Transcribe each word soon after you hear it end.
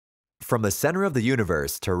From the center of the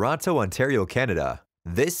universe, Toronto, Ontario, Canada,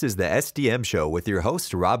 this is the SDM Show with your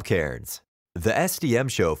host, Rob Cairns. The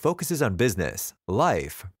SDM Show focuses on business,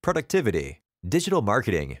 life, productivity, digital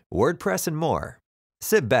marketing, WordPress, and more.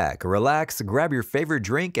 Sit back, relax, grab your favorite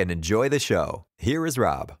drink, and enjoy the show. Here is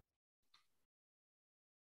Rob.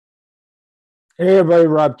 Hey everybody,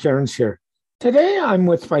 Rob Cairns here. Today I'm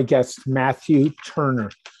with my guest, Matthew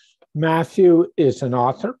Turner. Matthew is an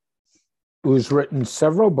author who's written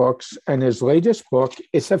several books, and his latest book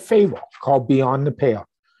is a fable called Beyond the Pale,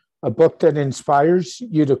 a book that inspires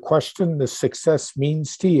you to question the success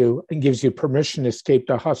means to you and gives you permission to escape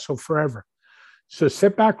the hustle forever. So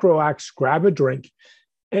sit back, relax, grab a drink,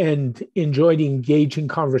 and enjoy the engaging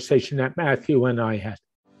conversation that Matthew and I had.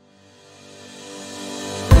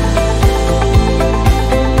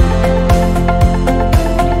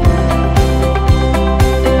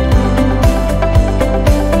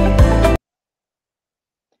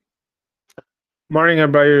 Morning,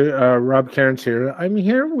 everybody. Rob Cairns here. I'm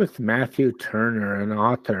here with Matthew Turner, an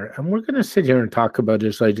author, and we're going to sit here and talk about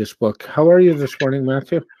his latest book. How are you this morning,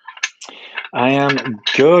 Matthew? I am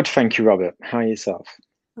good, thank you, Robert. How are yourself?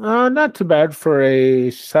 Not too bad for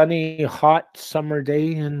a sunny, hot summer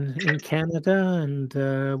day in Canada, and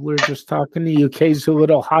we're just talking. The UK's a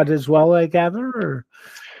little hot as well, I gather. Or?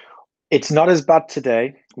 It's not as bad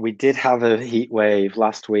today. We did have a heat wave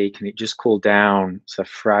last week, and it just cooled down. So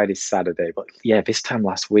Friday, Saturday, but yeah, this time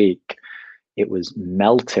last week, it was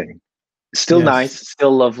melting. Still Yes. Nice,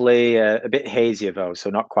 still lovely. A bit hazier though, so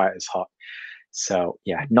not quite as hot. So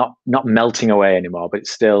yeah, not melting away anymore, but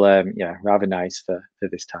it's still yeah, rather nice for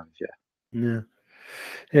this time of year. Yeah.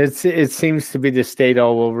 It seems to be the state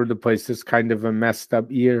all over the place. It's kind of a messed up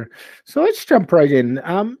year. So let's jump right in.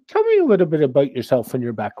 Tell me a little bit about yourself and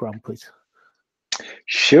your background, please.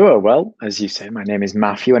 Sure. Well, as you say, my name is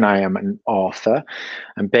Matthew and I am an author.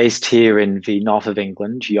 I'm based here in the north of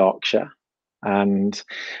England, Yorkshire, and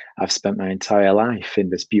I've spent my entire life in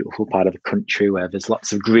this beautiful part of the country where there's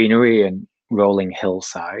lots of greenery and rolling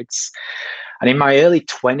hillsides. And in my early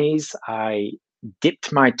 20s, I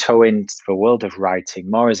dipped my toe into the world of writing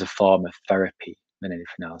more as a form of therapy than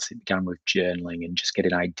anything else. It began with journaling and just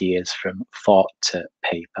getting ideas from thought to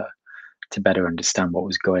paper to better understand what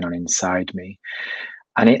was going on inside me.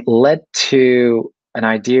 And it led to an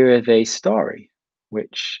idea of a story,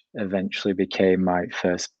 which eventually became my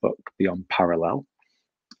first book, Beyond Parallel.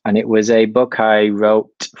 And it was a book I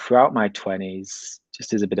wrote throughout my 20s,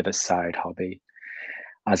 just as a bit of a side hobby,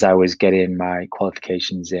 as I was getting my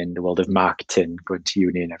qualifications in the world of marketing, going to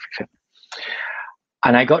uni and everything.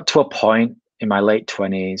 And I got to a point in my late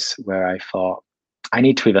 20s where I thought, I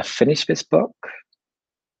need to either finish this book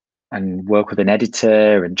and work with an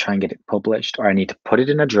editor and try and get it published, or I need to put it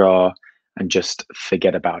in a drawer and just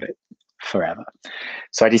forget about it forever.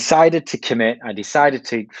 So I decided to commit, I decided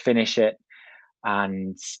to finish it,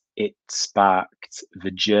 and it sparked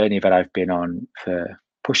the journey that I've been on for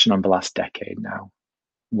pushing on the last decade now.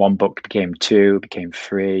 One book became two, became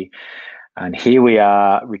three, and here we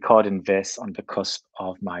are recording this on the cusp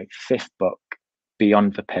of my fifth book,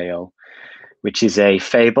 Beyond the Pale, which is a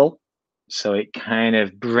fable. So it kind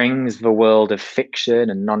of brings the world of fiction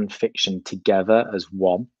and non-fiction together as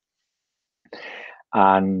one.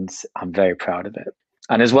 And I'm very proud of it.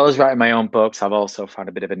 And as well as writing my own books, I've also found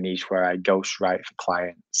a bit of a niche where I ghostwrite for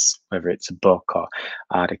clients, whether it's a book or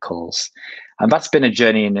articles. And that's been a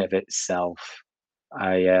journey in of itself.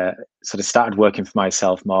 I sort of started working for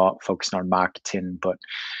myself more, focusing on marketing, but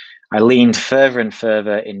I leaned further and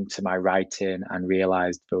further into my writing and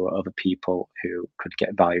realized there were other people who could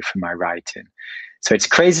get value from my writing. So it's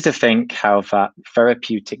crazy to think how that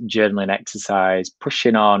therapeutic journaling exercise,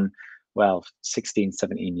 pushing on, well, 16,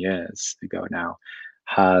 17 years ago now,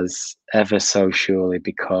 has ever so surely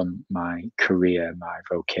become my career, my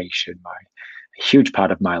vocation, a huge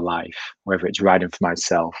part of my life, whether it's writing for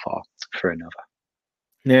myself or for another.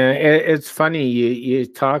 Yeah, it's funny. You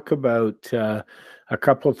talk about a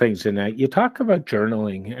couple of things in that. You talk about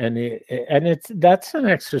journaling, and that's an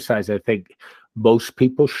exercise I think most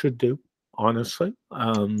people should do. Honestly,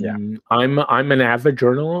 Yeah. I'm an avid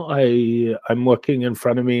journaler. I'm looking in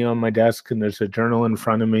front of me on my desk, and there's a journal in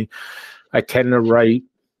front of me. I tend to write,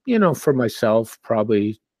 for myself,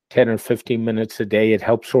 probably 10 or 15 minutes a day. It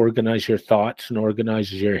helps organize your thoughts and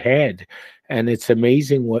organizes your head. And it's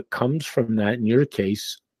amazing what comes from that. In your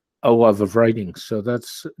case, a love of writing. So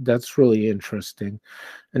that's really interesting.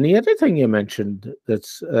 And the other thing you mentioned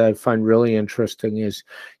that's I find really interesting is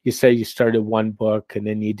you say you started one book and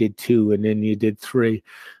then you did two and then you did three.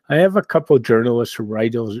 I have a couple of journalists or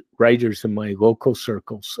writers in my local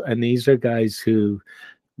circles, and these are guys who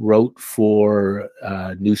wrote for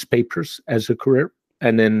newspapers as a career,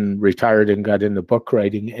 and then retired and got into book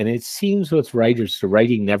writing. And it seems with writers, the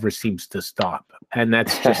writing never seems to stop. And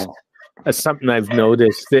that's just something I've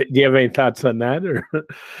noticed. Do you have any thoughts on that? Or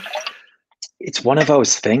It's one of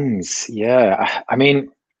those things. Yeah. I mean,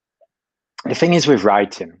 the thing is with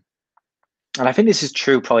writing, and I think this is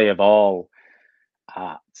true probably of all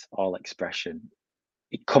art, all expression,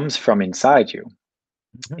 it comes from inside you.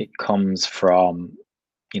 It comes from,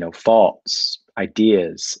 thoughts,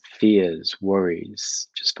 ideas, fears, worries,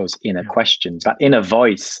 just those inner questions, that inner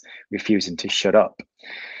voice refusing to shut up.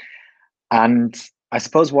 And I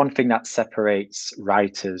suppose one thing that separates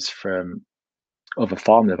writers from other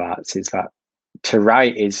forms of arts is that to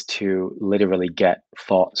write is to literally get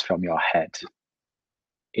thoughts from your head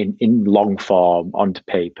in long form onto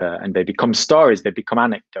paper, and they become stories, they become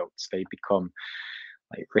anecdotes, they become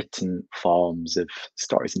like written forms of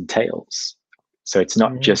stories and tales. So it's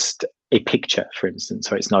not just a picture, for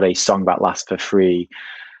instance, or it's not a song that lasts for 3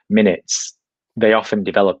 minutes. They often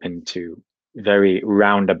develop into very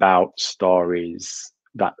roundabout stories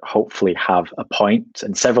that hopefully have a point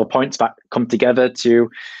and several points that come together to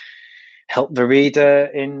help the reader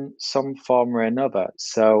in some form or another.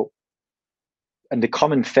 So, and the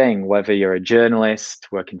common thing, whether you're a journalist,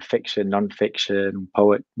 working fiction, non-fiction,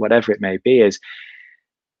 poet, whatever it may be, is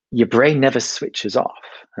your brain never switches off.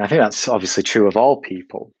 And I think that's obviously true of all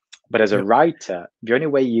people. But as a writer, the only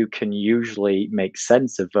way you can usually make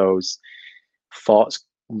sense of those thoughts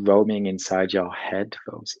roaming inside your head,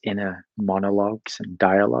 those inner monologues and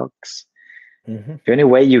dialogues, the only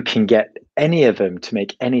way you can get any of them to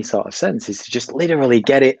make any sort of sense is to just literally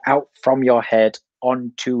get it out from your head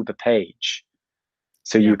onto the page.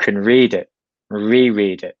 So you can read it,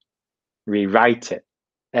 reread it, rewrite it,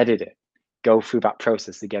 edit it, go through that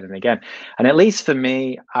process again and again. And at least for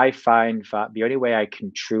me, I find that the only way I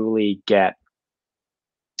can truly get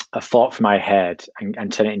a thought from my head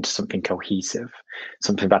and turn it into something cohesive,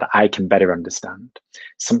 something that I can better understand,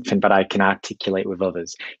 something that I can articulate with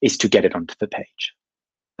others, is to get it onto the page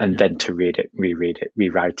and then to read it, reread it,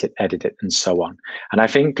 rewrite it, edit it, and so on. And I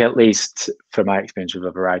think, at least from my experience with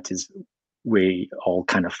other writers, we all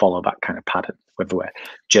kind of follow that kind of pattern, whether we're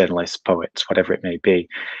journalists, poets, whatever it may be.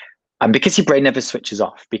 And because your brain never switches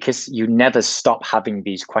off, because you never stop having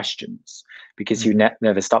these questions, because you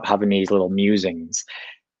never stop having these little musings,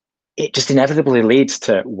 it just inevitably leads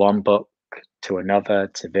to one book, to another,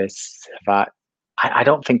 to this, to that. I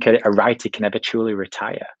don't think a writer can ever truly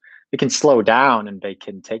retire. They can slow down and they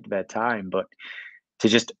can take their time, but to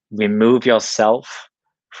just remove yourself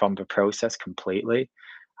from the process completely,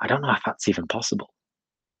 I don't know if that's even possible.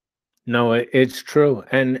 No, it's true.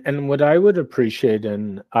 And what I would appreciate,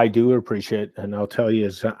 and I do appreciate, and I'll tell you,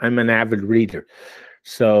 is I'm an avid reader.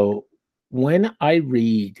 So when I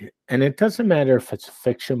read, and it doesn't matter if it's a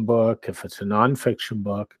fiction book, if it's a nonfiction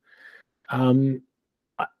book,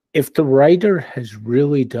 if the writer has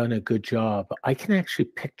really done a good job, I can actually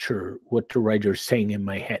picture what the writer's saying in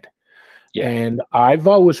my head. Yeah. And I've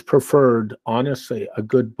always preferred, honestly, a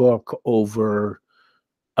good book over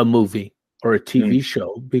a movie or a TV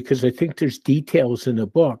show, because I think there's details in a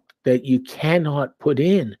book that you cannot put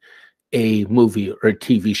in a movie or a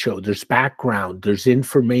TV show. There's background, there's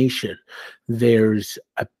information, there's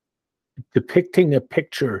depicting a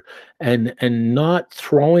picture, and not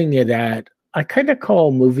throwing it at, I kind of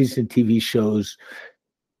call movies and TV shows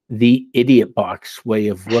the idiot box way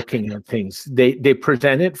of looking at things. They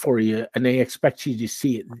present it for you and they expect you to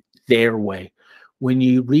see it their way. When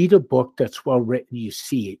you read a book that's well written, you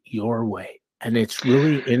see it your way. And it's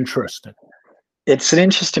really interesting. It's an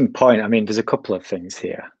interesting point. I mean, there's a couple of things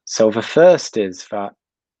here. So the first is that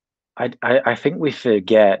I think we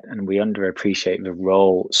forget and we underappreciate the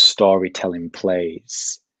role storytelling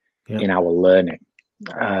plays in our learning.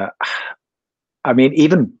 I mean,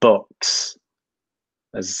 even books,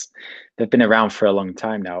 as they've been around for a long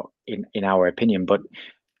time now, in our opinion, but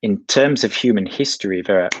in terms of human history,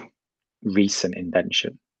 they're a recent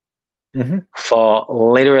invention. For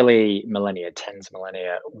literally millennia, tens of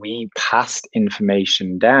millennia, we passed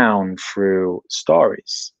information down through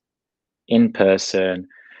stories, in person,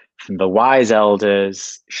 from the wise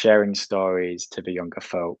elders sharing stories to the younger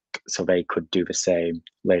folk so they could do the same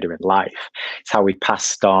later in life. It's how we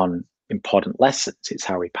passed on important lessons. It's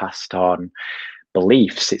how we passed on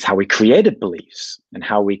beliefs. It's how we created beliefs and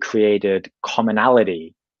how we created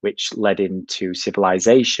commonality, which led into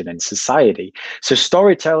civilization and society. So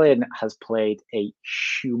storytelling has played a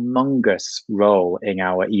humongous role in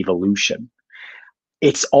our evolution.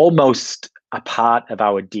 It's almost a part of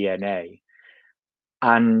our DNA.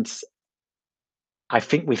 And I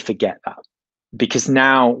think we forget that. because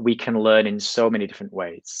now we can learn in so many different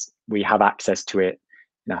ways. We have access to it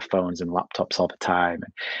in our phones and laptops all the time.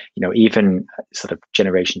 And, even sort of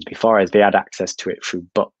generations before us, they had access to it through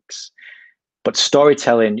books. But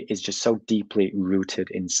storytelling is just so deeply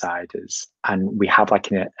rooted inside us, and we have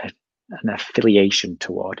like an affiliation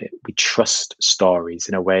toward it. We trust stories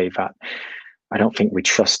in a way that I don't think we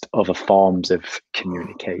trust other forms of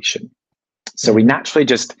communication. So we naturally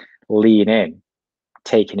just lean in,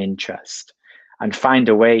 take an interest, and find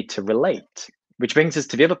a way to relate. Which brings us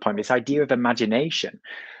to the other point, this idea of imagination.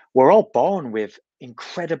 We're all born with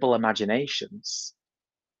incredible imaginations.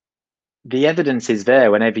 The evidence is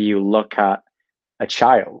there whenever you look at a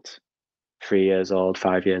child, 3 years old,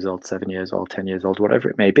 5 years old, 7 years old, 10 years old, whatever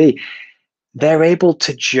it may be. They're able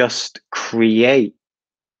to just create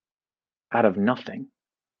out of nothing.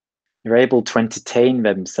 They're able to entertain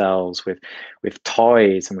themselves with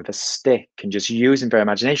toys and with a stick and just using their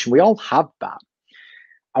imagination. We all have that.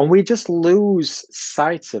 And we just lose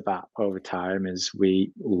sight of that over time as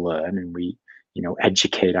we learn and we,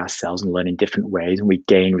 educate ourselves and learn in different ways, and we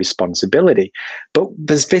gain responsibility. But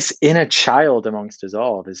there's this inner child amongst us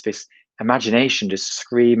all. There's this imagination just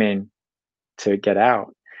screaming to get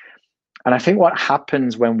out. And I think what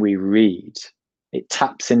happens when we read, it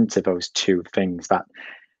taps into those two things, that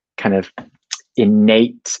kind of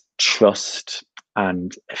innate trust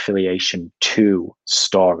and affiliation to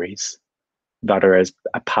stories that are as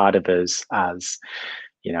a part of us as,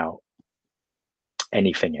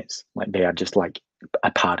 anything is. Like, they are just like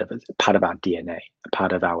a part of us, a part of our DNA, a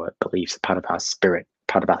part of our beliefs, a part of our spirit,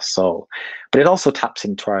 part of our soul. But it also taps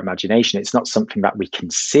into our imagination. It's not something that we can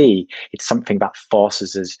see. It's something that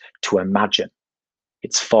forces us to imagine.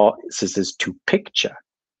 It forces us to picture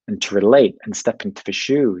and to relate and step into the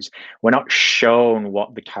shoes. We're not shown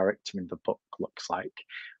what the character in the book looks like.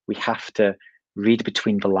 We have to read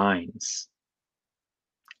between the lines.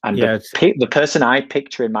 And the person I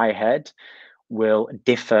picture in my head will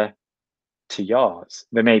differ to yours.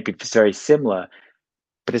 They may be very similar,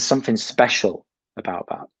 but there's something special about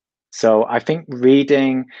that. So I think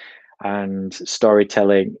reading and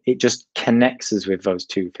storytelling, it just connects us with those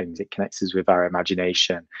two things. It connects us with our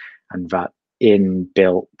imagination and that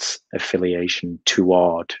inbuilt affiliation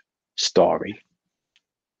toward story.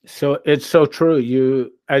 So it's so true.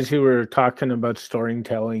 As you were talking about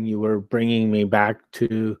storytelling, you were bringing me back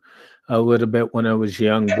to a little bit when I was a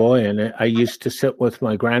young boy, and I used to sit with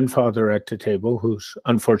my grandfather at the table, who's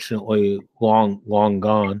unfortunately long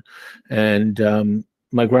gone. And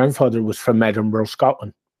my grandfather was from Edinburgh,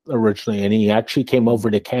 Scotland originally, and he actually came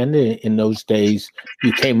over to Canada. In those days,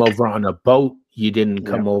 you came over on a boat. You didn't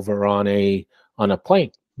come over on a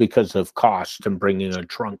plane because of cost and bringing a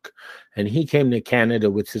trunk. And he came to Canada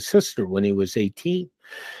with his sister when he was 18.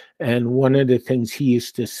 And one of the things he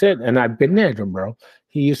used to sit, and I've been to Edinburgh,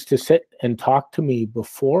 he used to sit and talk to me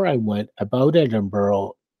before I went about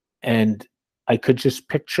Edinburgh, and I could just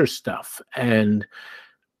picture stuff. And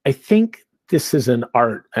I think this is an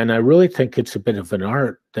art, and I really think it's a bit of an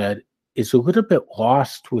art that is a little bit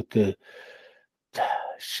lost with the,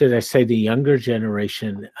 should I say, the younger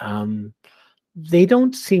generation. They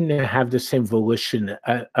don't seem to have the same volition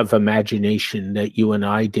of imagination that you and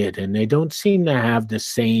I did, and they don't seem to have the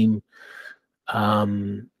same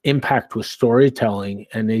impact with storytelling,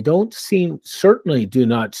 and they certainly do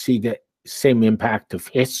not see the same impact of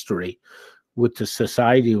history with the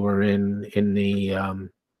society we're in the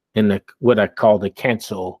what I call the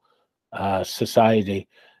cancel society.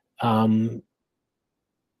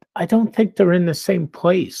 I don't think they're in the same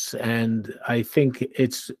place, and I think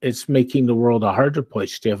it's making the world a harder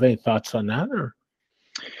place. Do you have any thoughts on that? Or?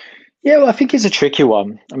 Yeah, well, I think it's a tricky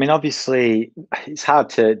one. I mean, obviously, it's hard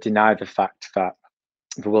to deny the fact that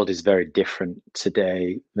the world is very different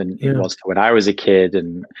today than it was to when I was a kid,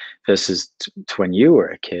 and versus to when you were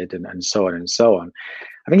a kid, and so on and so on.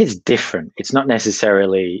 I think it's different. It's not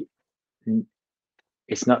necessarily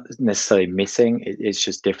missing. It's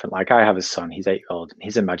just different. Like, I have a son, he's 8 years old, and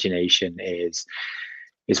his imagination is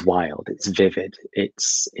wild. It's vivid.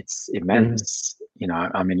 It's immense.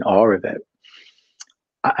 I'm in awe of it.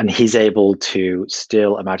 And he's able to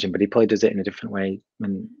still imagine, but he probably does it in a different way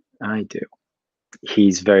than I do.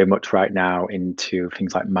 He's very much right now into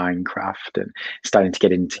things like Minecraft and starting to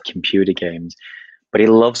get into computer games, but he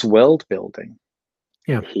loves world building.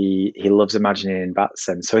 Yeah, he loves imagining in that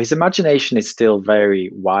sense. So his imagination is still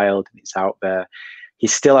very wild and it's out there. He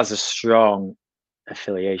still has a strong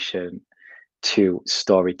affiliation to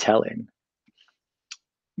storytelling,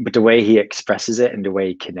 but the way he expresses it and the way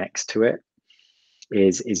he connects to it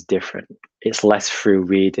is different. It's less through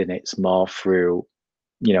reading, it's more through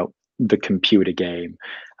the computer game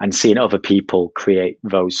and seeing other people create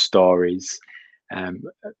those stories, and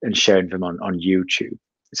sharing them on YouTube.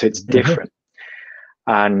 So it's different.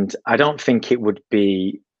 And I don't think it would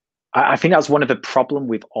be, I think that's one of the problem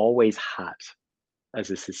we've always had as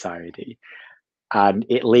a society. And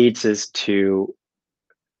it leads us to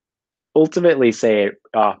ultimately say,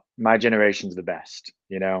 my generation's the best,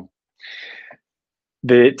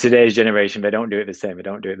 today's generation, they don't do it the same, they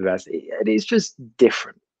don't do it the best. It's just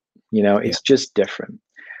different, it's just different.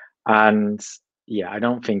 And I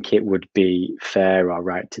don't think it would be fair or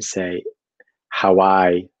right to say how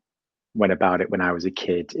I went about it when I was a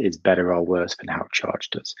kid is better or worse than how George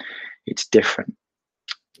does. It's different.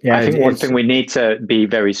 I think one thing we need to be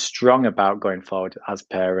very strong about going forward as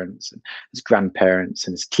parents and as grandparents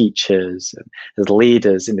and as teachers and as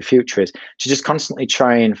leaders in the future is to just constantly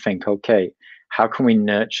try and think, okay, how can we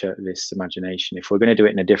nurture this imagination? If we're going to do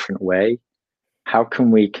it in a different way, how can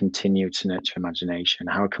we continue to nurture imagination?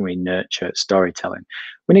 How can we nurture storytelling?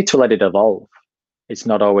 We need to let it evolve. It's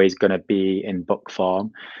not always going to be in book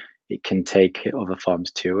form. It can take other forms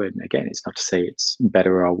too. And again, it's not to say it's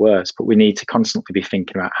better or worse, but we need to constantly be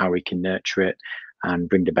thinking about how we can nurture it and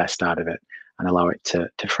bring the best out of it and allow it to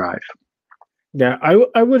thrive. Yeah,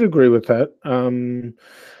 I would agree with that.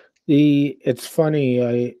 It's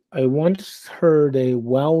funny. I once heard a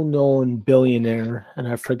well-known billionaire, and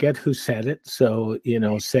I forget who said it. So,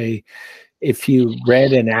 say if you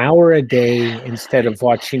read an hour a day instead of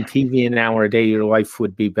watching TV an hour a day, your life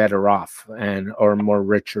would be better off or more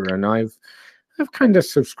richer. And I've kind of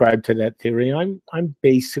subscribed to that theory. I'm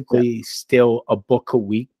basically still a book a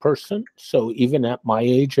week person. So even at my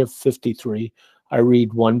age of 53, I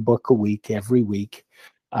read one book a week every week.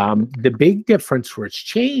 The big difference where it's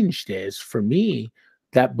changed is, for me,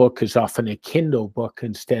 that book is often a Kindle book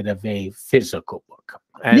instead of a physical book.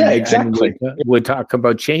 And, exactly. And we talk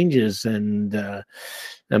about changes, and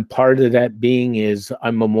part of that being is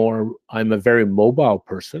I'm a very mobile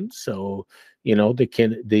person. So,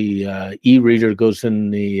 the e-reader goes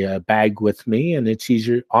in the bag with me, and it's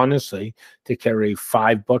easier, honestly, to carry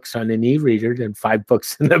 5 books on an e-reader than 5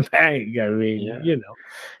 books in the bag. I mean,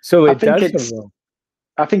 so it does.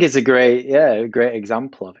 I think it's a great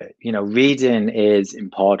example of it. Reading is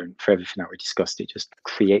important for everything that we discussed. It just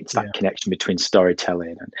creates that connection between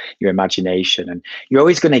storytelling and your imagination. And you're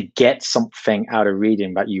always going to get something out of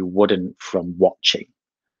reading that you wouldn't from watching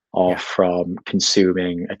or from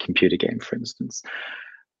consuming a computer game, for instance.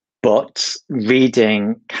 But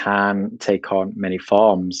reading can take on many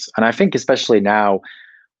forms. And I think especially now,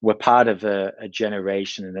 we're part of a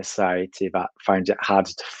generation in a society that finds it hard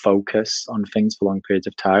to focus on things for long periods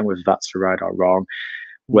of time, whether that's right or wrong.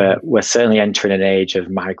 We're certainly entering an age of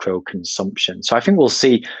micro consumption. So I think we'll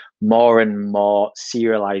see more and more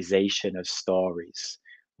serialization of stories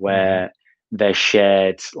where they're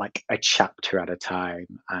shared like a chapter at a time,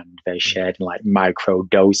 and they're shared in like micro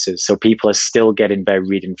doses. So people are still getting their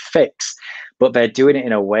reading fix, but they're doing it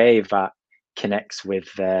in a way that connects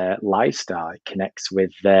with their lifestyle, it connects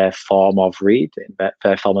with their form of reading,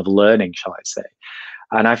 their form of learning, shall I say.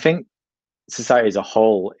 And I think society as a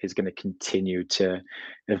whole is going to continue to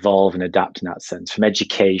evolve and adapt in that sense, from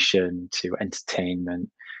education to entertainment,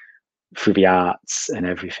 through the arts and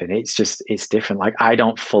everything. It's different. Like, I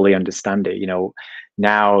don't fully understand it.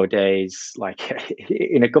 Nowadays, like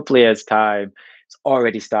in a couple of years' time, it's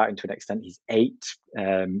already starting to an extent. He's 8,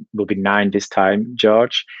 will be 9 this time,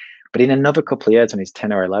 George. But in another couple of years, when he's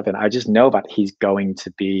 10 or 11, I just know that he's going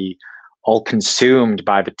to be all consumed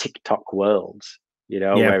by the TikTok world,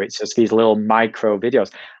 where it's just these little micro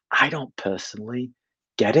videos. I don't personally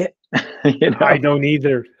get it. I don't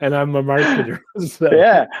either. And I'm a marketer. So.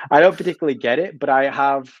 Yeah, I don't particularly get it, but I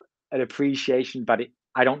have an appreciation, but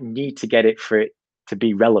I don't need to get it for it to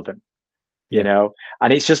be relevant,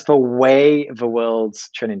 and it's just the way the world's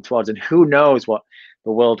trending towards. And who knows what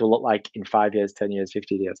the world will look like in 5 years, 10 years,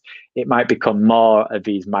 15 years. It might become more of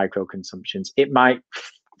these micro consumptions. It might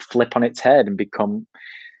flip on its head and become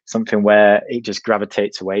something where it just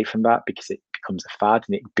gravitates away from that because it becomes a fad,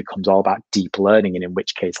 and it becomes all about deep learning. And in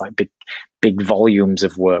which case, like big volumes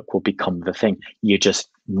of work will become the thing. You just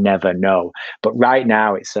never know. But right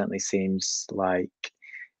now, it certainly seems like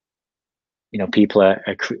people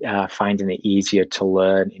are finding it easier to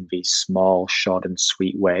learn in these small, short and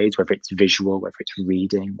sweet ways, whether it's visual, whether it's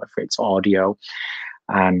reading, whether it's audio.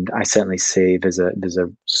 And I certainly see there's a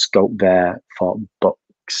scope there for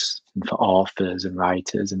books and for authors and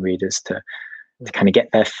writers and readers to kind of get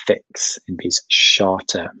their fix in these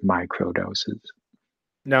shorter micro doses.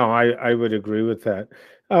 No, I would agree with that.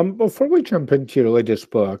 Before we jump into your latest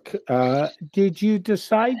book, did you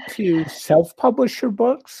decide to self-publish your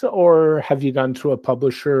books, or have you gone through a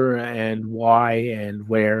publisher, and why and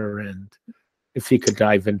where? And if you could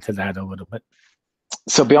dive into that a little bit.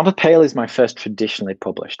 So Beyond the Pale is my first traditionally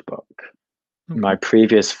published book. Okay. My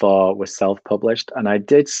previous four were self-published, and I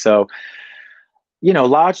did so,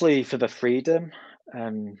 largely for the freedom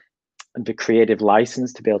and the creative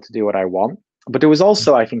license to be able to do what I want. But there was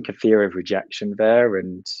also, I think, a fear of rejection there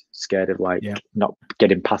and scared of Yeah. not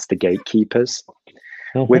getting past the gatekeepers.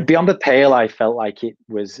 Mm-hmm. With Beyond the Pale, I felt like it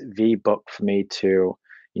was the book for me to,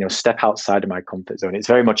 step outside of my comfort zone. It's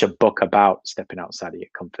very much a book about stepping outside of your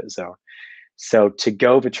comfort zone. So to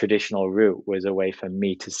go the traditional route was a way for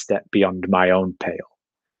me to step beyond my own pale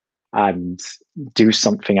and do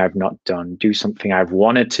something I've not done, do something I've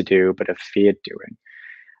wanted to do but have feared doing.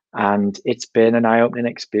 And it's been an eye-opening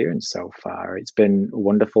experience so far. It's been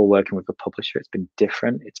wonderful working with a publisher. It's been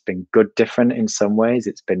different. It's been good different in some ways.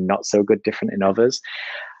 It's been not so good different in others.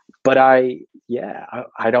 But I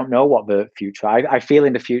don't know what the future. I feel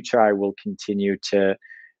in the future I will continue to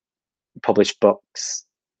publish books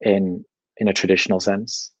in a traditional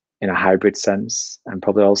sense, in a hybrid sense, and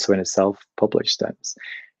probably also in a self-published sense.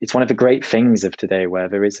 It's one of the great things of today where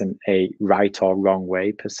there isn't a right or wrong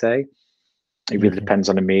way per se. It really depends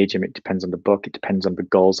on the medium. It depends on the book. It depends on the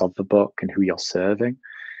goals of the book and who you're serving.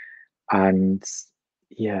 And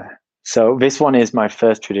yeah, so this one is my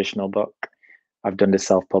first traditional book. I've done the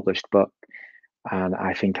self-published book, and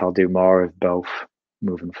I think I'll do more of both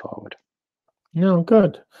moving forward. No,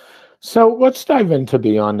 good. So let's dive into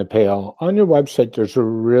Beyond the Pale. On your website, there's a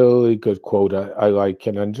really good quote I like,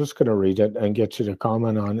 and I'm just going to read it and get you to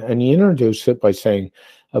comment on. And you introduce it by saying,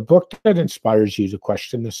 a book that inspires you to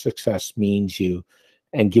question the success means you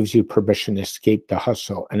and gives you permission to escape the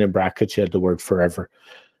hustle. And in brackets, you had the word forever.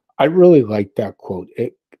 I really like that quote.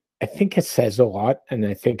 I think it says a lot, and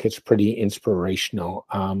I think it's pretty inspirational.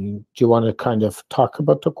 Do you want to kind of talk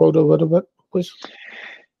about the quote a little bit, please?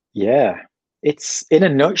 Yeah. It's, in a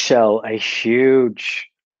nutshell, a huge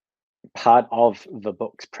part of the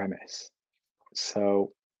book's premise.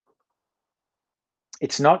 So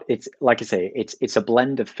it's like I say, it's a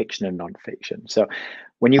blend of fiction and nonfiction. So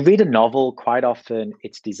when you read a novel, quite often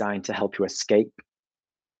it's designed to help you escape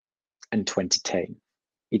and to entertain.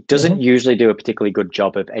 It doesn't usually do a particularly good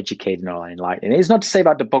job of educating or enlightening. It's not to say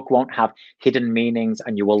that the book won't have hidden meanings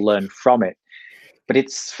and you will learn from it. But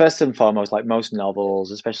it's first and foremost, like most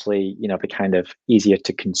novels, especially, the kind of easier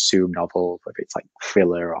to consume novel, whether it's like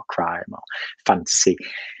thriller or crime or fantasy,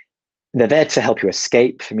 they're there to help you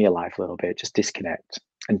escape from your life a little bit, just disconnect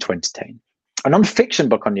and to entertain. A non-fiction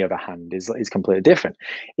book, on the other hand, is completely different.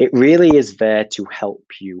 It really is there to help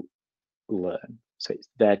you learn. So it's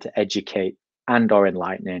there to educate and or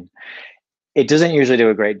enlightening. It doesn't usually do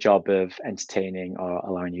a great job of entertaining or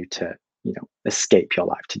allowing you to escape your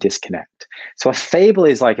life, to disconnect. So a fable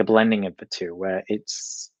is like a blending of the two, where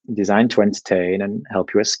it's designed to entertain and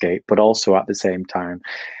help you escape, but also at the same time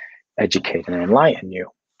educate and enlighten you.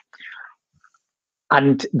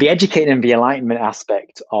 And the educating and the enlightenment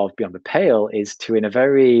aspect of Beyond the Pale is to, in a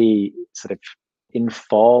very sort of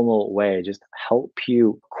informal way, just help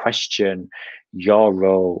you question your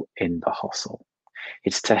role in the hustle.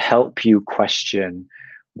 It's to help you question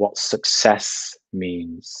what success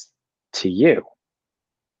means to you.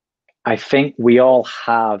 I think we all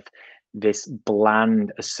have this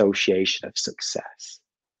bland association of success.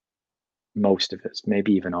 Most of us,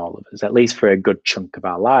 maybe even all of us, at least for a good chunk of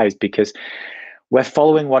our lives, because we're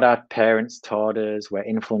following what our parents taught us. We're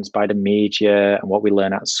influenced by the media and what we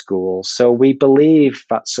learn at school. So we believe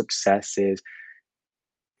that success is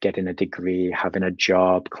getting a degree, having a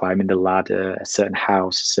job, climbing the ladder, a certain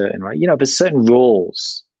house, there's certain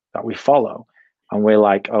rules that we follow. And we're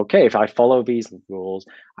like, okay, if I follow these rules,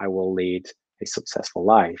 I will lead a successful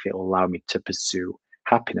life. It will allow me to pursue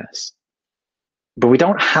happiness. But we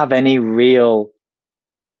don't have any real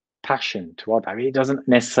passion toward that. It doesn't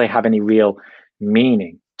necessarily have any real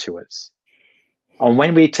meaning to us. And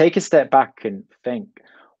when we take a step back and think,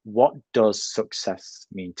 what does success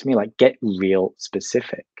mean to me? Like, get real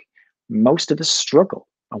specific. Most of us struggle.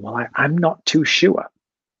 And well, I'm not too sure.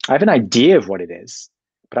 I have an idea of what it is,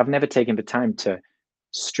 but I've never taken the time to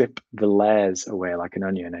strip the layers away like an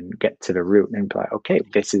onion and get to the root and be like, okay,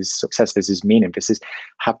 this is success, this is meaning, this is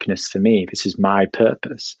happiness for me, this is my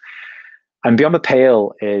purpose. And Beyond the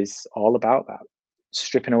Pale is all about that,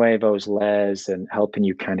 stripping away those layers and helping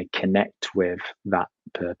you kind of connect with that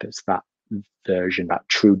purpose, that version, that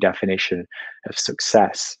true definition of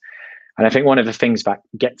success. And I think one of the things that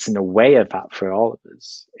gets in the way of that for all of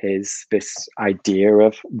us is this idea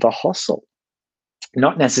of the hustle.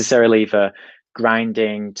 Not necessarily the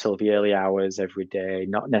grinding till the early hours every day,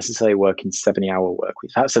 not necessarily working 70-hour work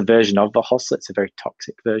weeks. That's a version of the hustle. It's a very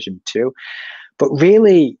toxic version too. But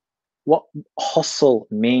really, what hustle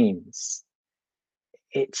means,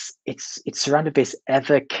 it's surrounded this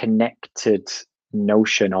ever connected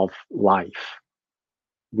notion of life.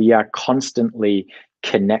 We are constantly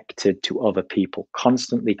connected to other people,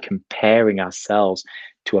 constantly comparing ourselves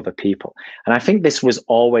to other people. And I think this was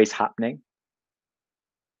always happening.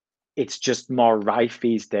 It's just more rife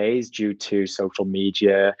these days due to social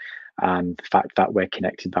media and the fact that we're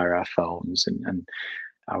connected by our phones and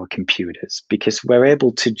our computers, because we're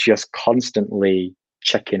able to just constantly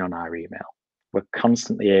check in on our email. We're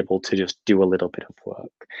constantly able to just do a little bit of work.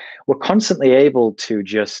 We're constantly able to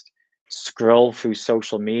just scroll through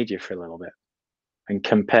social media for a little bit and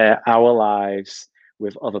compare our lives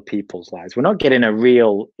with other people's lives. We're not getting a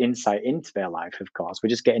real insight into their life, of course. We're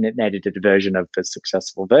just getting an edited version of the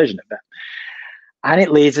successful version of them. And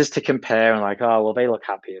it leads us to compare and like, oh, well, they look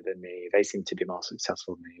happier than me. They seem to be more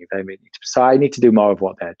successful than me. So I need to do more of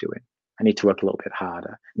what they're doing. I need to work a little bit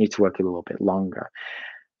harder. I need to work a little bit longer.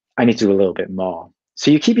 I need to do a little bit more.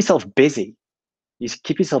 So you keep yourself busy. You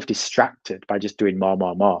keep yourself distracted by just doing more,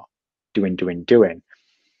 doing,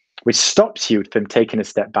 which stops you from taking a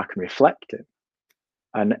step back and reflecting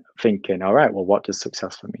and thinking, all right, well, what does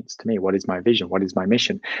successful mean to me? What is my vision? What is my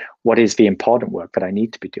mission? What is the important work that I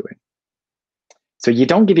need to be doing? So you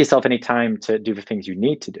don't give yourself any time to do the things you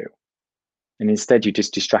need to do. And instead, you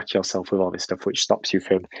just distract yourself with all this stuff, which stops you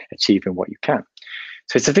from achieving what you can.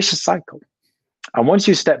 So it's a vicious cycle. And once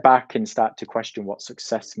you step back and start to question what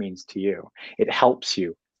success means to you, it helps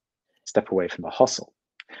you step away from the hustle.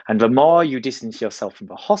 And the more you distance yourself from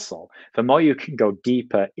the hustle, the more you can go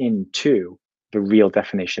deeper into the real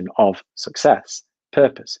definition of success,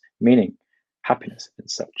 purpose, meaning, happiness, and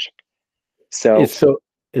such. So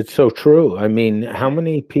it's so true. I mean, how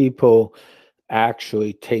many people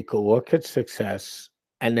actually take a look at success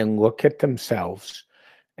and then look at themselves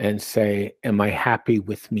and say, am I happy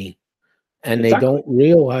with me? And exactly. They don't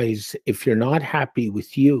realize if you're not happy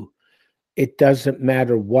with you, it doesn't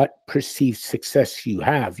matter what perceived success you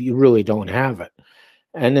have, you really don't have it.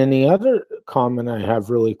 And then the other comment I have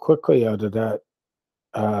really quickly out of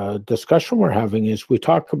that discussion we're having is we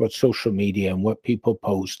talk about social media and what people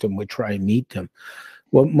post and we try and meet them.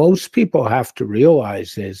 What most people have to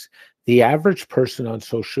realize is the average person on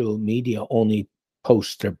social media only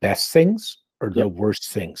posts their best things or their worst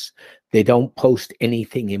things. They don't post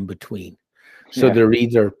anything in between. So they're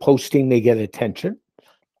either posting they get attention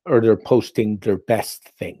or they're posting their best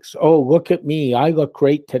things. Oh, look at me. I look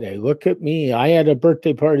great today. Look at me. I had a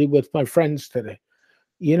birthday party with my friends today.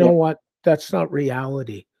 You know what? That's not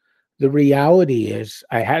reality. The reality is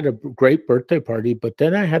I had a great birthday party, but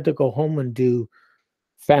then I had to go home and do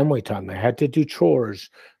family time. I had to do chores.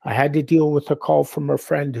 I had to deal with a call from a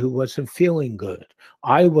friend who wasn't feeling good.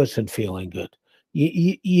 I wasn't feeling good.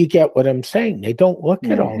 You get what I'm saying? They don't look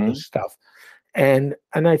at all this stuff. And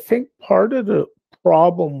I think part of the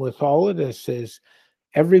problem with all of this is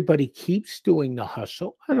everybody keeps doing the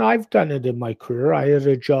hustle. And I've done it in my career. I had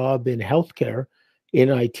a job in healthcare in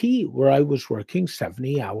IT where I was working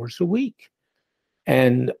 70 hours a week.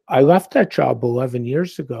 And I left that job 11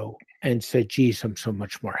 years ago and said, geez, I'm so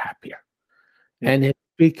much more happier. And it's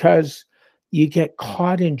because you get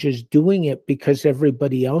caught in just doing it because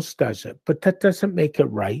everybody else does it. But that doesn't make it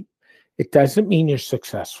right. It doesn't mean you're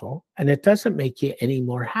successful. And it doesn't make you any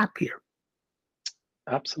more happier.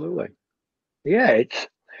 Absolutely. Yeah,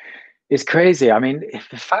 it's crazy. I mean, if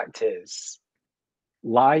the fact is,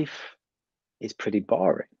 life is pretty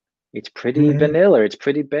boring. It's pretty vanilla. It's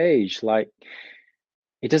pretty beige. Like,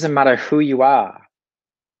 it doesn't matter who you are,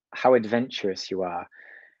 how adventurous you are.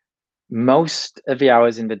 Most of the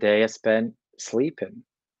hours in the day are spent sleeping,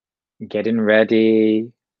 getting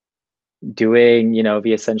ready, doing,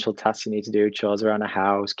 the essential tasks you need to do, chores around a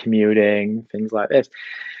house, commuting, things like this.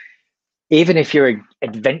 Even if you're an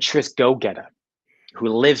adventurous go-getter who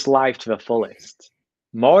lives life to the fullest,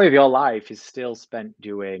 more of your life is still spent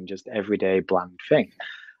doing just everyday bland things.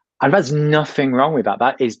 And there's nothing wrong with that.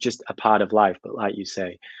 That is just a part of life. But like you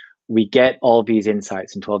say, we get all these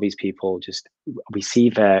insights into all these people. We see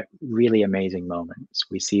their really amazing moments.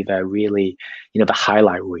 We see their really, the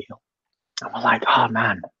highlight reel. And we're like, oh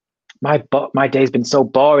man, my day's been so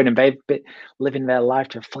boring and they've been living their life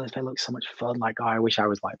to the fullest. They look so much fun. Like, oh, I wish I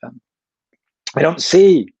was like them. I don't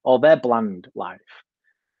see all their bland life.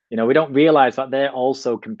 We don't realize that they're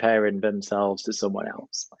also comparing themselves to someone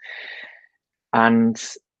else. And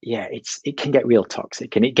yeah, it can get real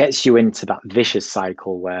toxic, and it gets you into that vicious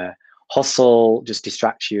cycle where hustle just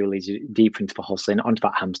distracts you, leads you deeper into the hustling, onto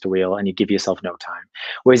that hamster wheel, and you give yourself no time.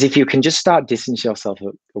 Whereas if you can just start distancing yourself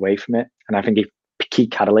away from it, and I think a key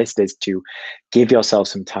catalyst is to give yourself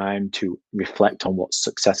some time to reflect on what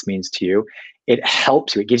success means to you. It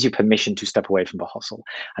helps you, it gives you permission to step away from the hustle.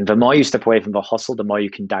 And the more you step away from the hustle, the more you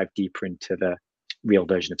can dive deeper into the real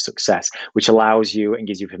version of success, which allows you and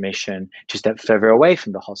gives you permission to step further away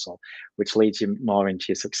from the hustle, which leads you more into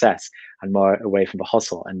your success and more away from the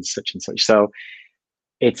hustle and such and such. So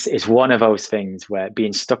it's one of those things where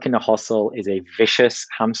being stuck in the hustle is a vicious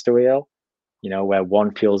hamster wheel, where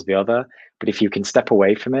one fuels the other. But if you can step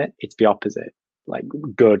away from it, it's the opposite. Like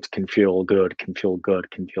good can fuel good, can fuel good,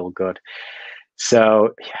 can fuel good. So,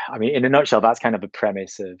 yeah, I mean, in a nutshell, that's kind of the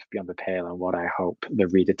premise of Beyond the Pale and what I hope the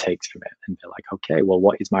reader takes from it. And they're like, okay, well,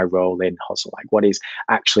 what is my role in hustle? Like, what is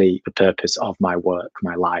actually the purpose of my work,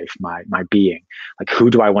 my life, my being? Like, who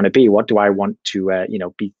do I want to be? What do I want to,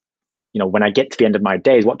 be? When I get to the end of my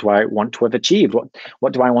days, what do I want to have achieved?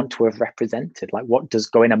 What do I want to have represented? Like, what does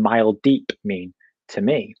going a mile deep mean to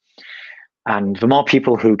me? And the more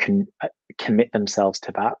people who can commit themselves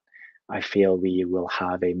to that, I feel we will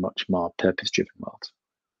have a much more purpose-driven world.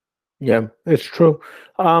 Yeah, it's true.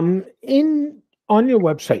 In on your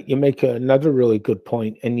website, you make another really good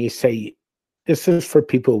point, and you say this is for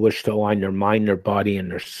people who wish to align their mind, their body,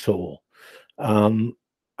 and their soul. Um,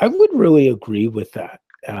 I would really agree with that.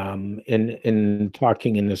 In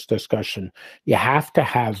talking in this discussion, you have to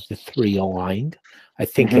have the three aligned. I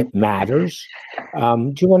think Mm-hmm. it matters.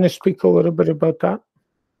 Do you want to speak a little bit about that?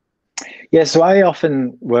 Yeah, so I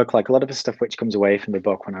often work, like a lot of the stuff which comes away from the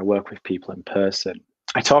book when I work with people in person.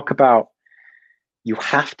 I talk about you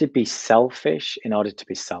have to be selfish in order to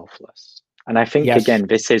be selfless. And I think, Yes. again,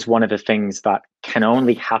 this is one of the things that can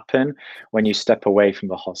only happen when you step away from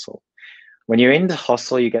the hustle. When you're in the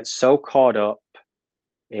hustle, you get so caught up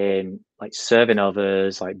in like serving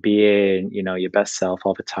others, like being, your best self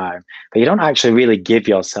all the time, but you don't actually really give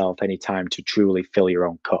yourself any time to truly fill your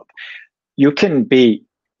own cup. You can be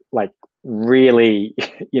like really,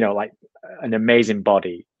 like an amazing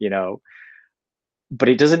body, but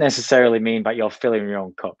it doesn't necessarily mean that you're filling your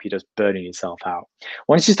own cup. You're just burning yourself out.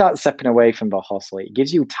 Once you start stepping away from the hustle, it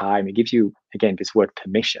gives you time. It gives you, again, this word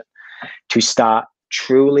permission to start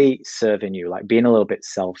truly serving you, like being a little bit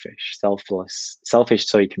selfish, selfish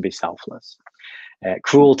so you can be selfless,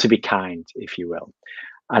 cruel to be kind, if you will.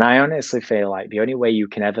 And I honestly feel like the only way you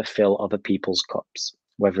can ever fill other people's cups,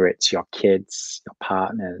 whether it's your kids, your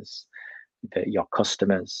partners, your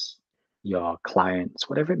customers, your clients,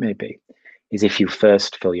 whatever it may be, is if you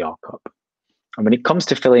first fill your cup. And when it comes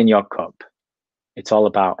to filling your cup, it's all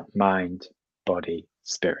about mind, body,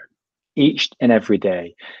 spirit. Each and every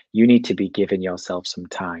day, you need to be giving yourself some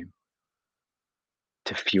time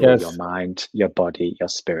to fuel your Yes. mind, your body, your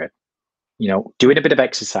spirit. Doing a bit of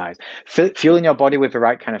exercise, fueling your body with the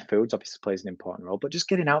right kind of foods obviously plays an important role, but just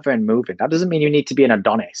getting out there and moving. That doesn't mean you need to be an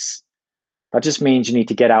Adonis. That just means you need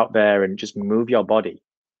to get out there and just move your body,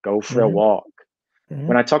 go for a Mhm. walk. Mhm.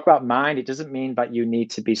 When I talk about mind, it doesn't mean that you need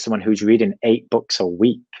to be someone who's reading 8 books a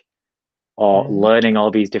week or Mhm. learning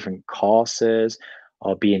all these different courses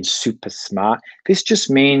or being super smart. This just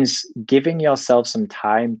means giving yourself some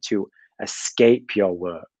time to escape your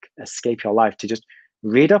work, escape your life, to just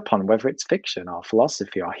read up on whether it's fiction or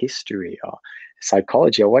philosophy or history or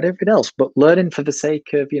psychology or whatever else, but learning for the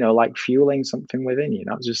sake of, like fueling something within you,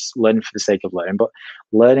 not just learning for the sake of learning, but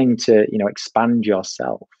learning to, expand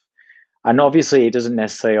yourself. And obviously, it doesn't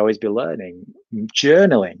necessarily always be learning.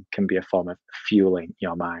 Journaling can be a form of fueling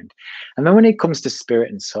your mind. And then when it comes to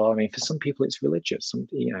spirit and soul, I mean, for some people, it's religious. Some,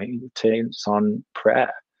 it turns on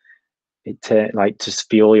prayer. Like to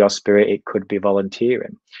fuel your spirit, it could be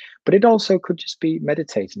volunteering, but it also could just be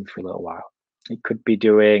meditating for a little while. It could be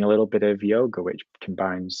doing a little bit of yoga, which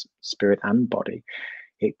combines spirit and body.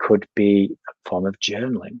 It could be a form of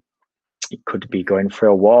journaling. It could be going for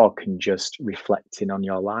a walk and just reflecting on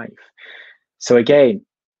your life. So again,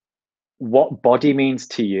 what body means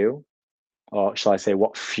to you, or shall I say,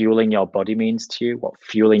 what fueling your body means to you, what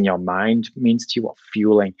fueling your mind means to you, what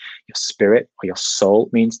fueling your spirit or your soul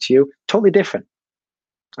means to you, totally different.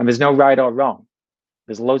 And there's no right or wrong.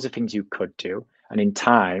 There's loads of things you could do. And in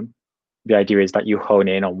time, the idea is that you hone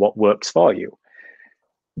in on what works for you.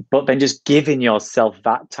 But then just giving yourself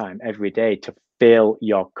that time every day to fill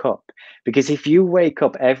your cup. Because if you wake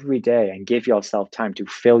up every day and give yourself time to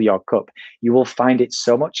fill your cup, you will find it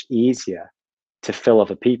so much easier to fill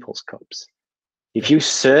other people's cups. If Yeah. you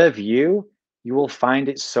serve you, you will find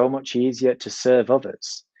it so much easier to serve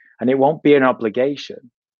others. And it won't be an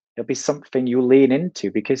obligation. It'll be something you lean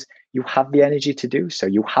into because you have the energy to do so.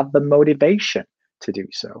 You have the motivation to do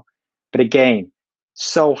so. But again,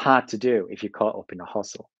 so hard to do if you're caught up in a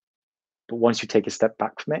hustle. But once you take a step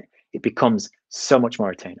back from it, it becomes so much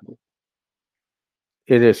more attainable.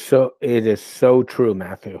 It is so true,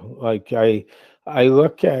 Matthew. Like I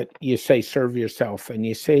look at, you say serve yourself, and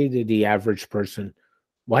you say to the average person,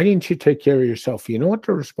 why didn't you take care of yourself? You know what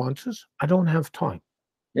the response is? I don't have time.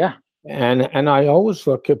 Yeah. And I always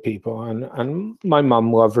look at people, and my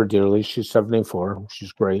mom, love her dearly. She's 74.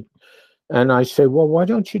 She's great. And I say, well, why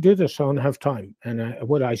don't you do this? I don't have time. And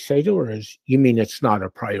what I say to her is, you mean it's not a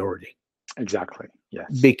priority? Exactly.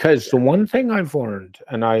 Yes. Because the one thing I've learned,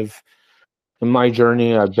 and in my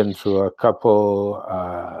journey, I've been through a couple,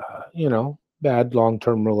 bad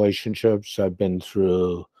long-term relationships. I've been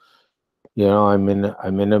through, I'm in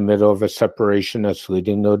the middle of a separation that's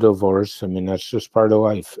leading to a divorce. I mean, that's just part of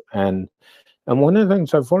life. And one of the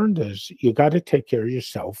things I've learned is you got to take care of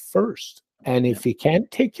yourself first. And if you can't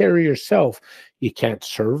take care of yourself, you can't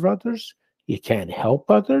serve others, you can't help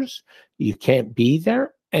others, you can't be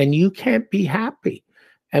there, and you can't be happy.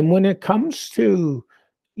 And when it comes to,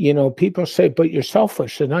 people say, but you're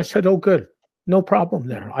selfish. And I said, oh, good. No problem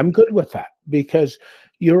there. I'm good with that, because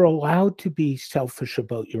you're allowed to be selfish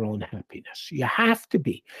about your own happiness. You have to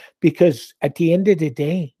be, because at the end of the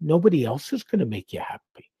day, nobody else is going to make you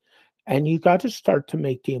happy. And you got to start to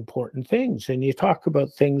make the important things. And you talk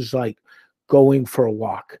about things like going for a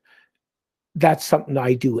walk. That's something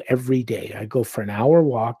I do every day. I go for an hour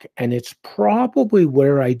walk, and it's probably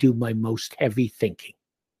where I do my most heavy thinking.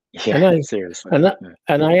 Yeah, seriously.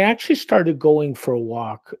 And I actually started going for a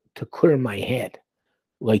walk to clear my head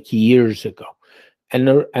like years ago. And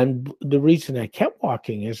the reason I kept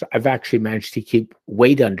walking is I've actually managed to keep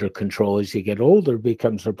weight under control. As you get older,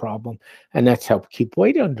 becomes a problem, and that's helped keep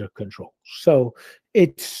weight under control. So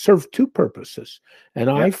it served two purposes. And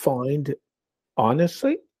I find,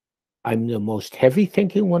 honestly, I'm the most heavy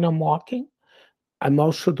thinking when I'm walking. I'm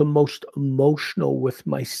also the most emotional with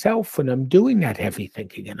myself when I'm doing that heavy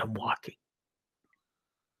thinking and I'm walking.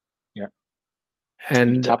 Yeah.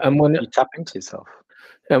 And you tap into yourself.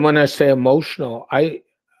 And when I say emotional,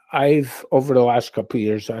 I've over the last couple of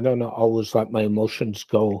years, I don't always let my emotions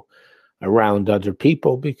go around other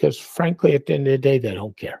people, because frankly, at the end of the day, they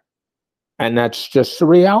don't care. And that's just the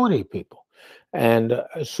reality, people. And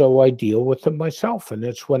so I deal with them myself. And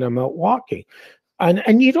it's when I'm out walking.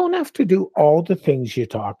 And you don't have to do all the things you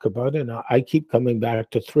talk about. And I keep coming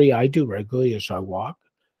back to three I do regularly: is I walk,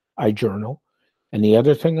 I journal, and the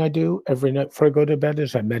other thing I do every night before I go to bed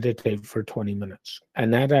is I meditate for 20 minutes.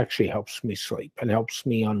 And that actually helps me sleep and helps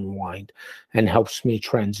me unwind and helps me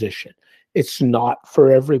transition. It's not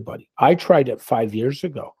for everybody. I tried it 5 years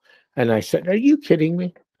ago, and I said, are you kidding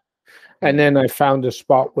me? And then I found a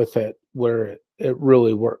spot with it where it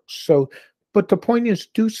really works. So, but the point is,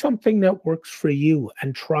 do something that works for you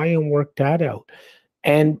and try and work that out.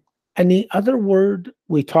 And the other word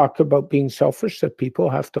we talk about being selfish that people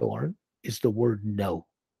have to learn is the word no.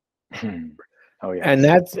 Oh, yes. And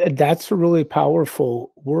that's a really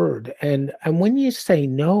powerful word. And when you say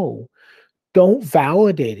no, don't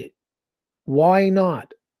validate it. Why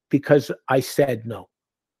not? Because I said no.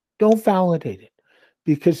 Don't validate it.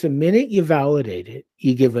 Because the minute you validate it,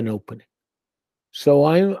 you give an opening. So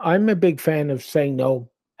I'm a big fan of saying no.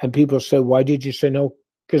 And people say, why did you say no?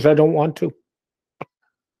 Because I don't want to.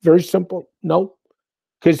 Very simple. No.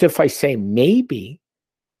 Because if I say maybe,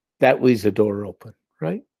 that leaves the door open,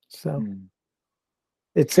 right? So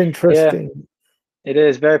it's interesting. Yeah, it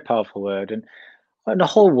is a very powerful word. And the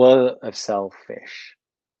whole world of selfish,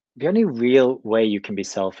 the only real way you can be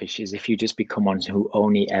selfish is if you just become one who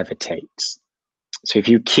only ever takes. So if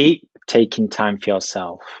you keep taking time for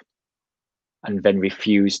yourself and then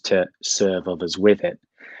refuse to serve others with it,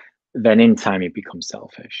 then in time you become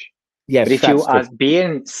selfish. Yes, but if you are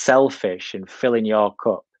being selfish and filling your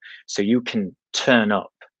cup so you can turn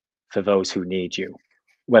up for those who need you,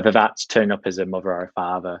 whether that's turn up as a mother or a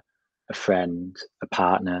father, a friend, a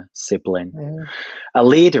partner, sibling, a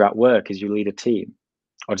leader at work as you lead a team,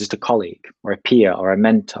 or just a colleague or a peer or a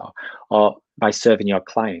mentor, or by serving your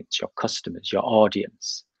clients, your customers, your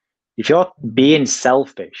audience. If you're being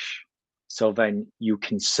selfish so then you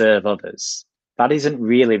can serve others, that isn't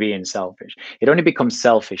really being selfish. It only becomes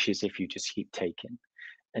selfish as if you just keep taking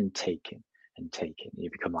and taking and taking. You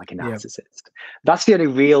become like a narcissist. That's the only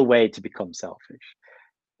real way to become selfish.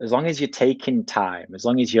 As long as you're taking time, as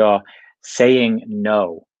long as you're saying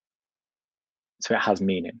no, so it has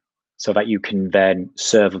meaning, so that you can then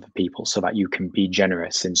serve other people, so that you can be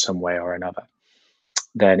generous in some way or another,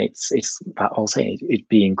 then it's I'll say it's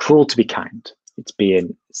being cruel to be kind. It's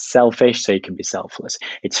being selfish so you can be selfless.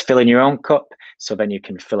 It's filling your own cup so then you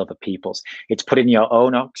can fill other people's. It's putting your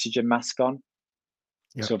own oxygen mask on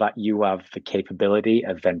so that you have the capability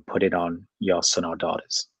of then putting on your son or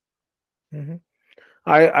daughters. Mm-hmm.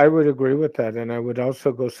 I would agree with that. And I would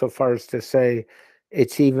also go so far as to say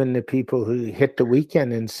it's even the people who hit the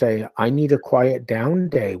weekend and say, I need a quiet down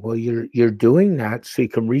day. Well, you're doing that so you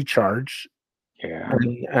can recharge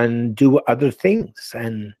and do other things.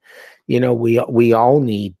 And, you know, we all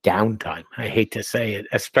need downtime. I hate to say it,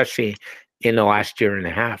 especially in the last year and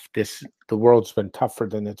a half. The world's been tougher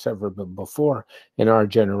than it's ever been before in our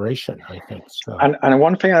generation, I think. So and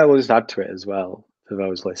one thing I always add to it as well for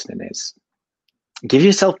those listening is give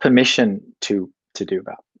yourself permission to do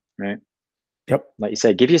that, right? Yep. Like you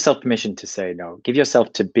say, give yourself permission to say no. Give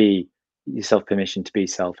yourself permission to be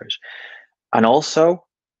selfish. And also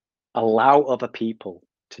allow other people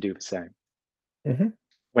to do the same. Mm-hmm.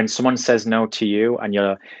 When someone says no to you and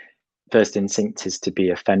your first instinct is to be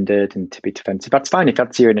offended and to be defensive, that's fine if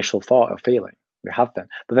that's your initial thought or feeling. You have them.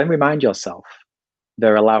 But then remind yourself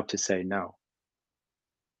they're allowed to say no.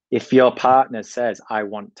 If your partner says, I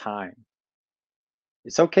want time,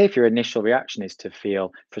 it's okay if your initial reaction is to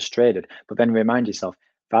feel frustrated, but then remind yourself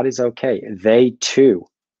that is okay. They too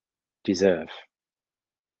deserve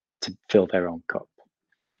to fill their own cup.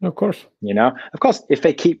 Of course. You know, of course, if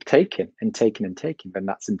they keep taking and taking and taking, then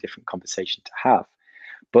that's a different conversation to have.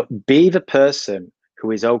 But be the person who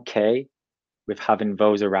is okay with having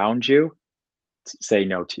those around you say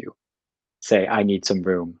no to you. Say, I need some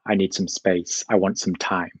room. I need some space. I want some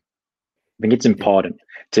time. I think it's important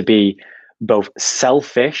to be both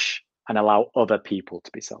selfish and allow other people to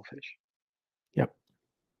be selfish. Yep.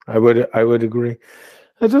 I would agree.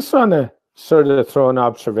 I just want to sort of throw an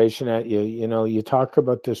observation at you. You know, you talk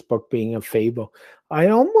about this book being a fable. I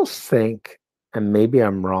almost think, and maybe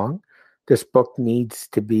I'm wrong, this book needs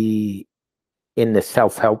to be in the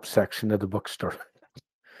self-help section of the bookstore.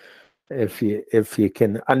 If you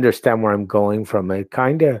can understand where I'm going from, it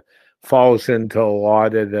kind of falls into a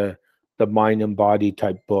lot of the mind and body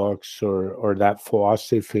type books or that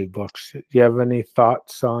philosophy books. Do you have any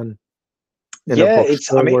thoughts on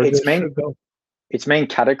its main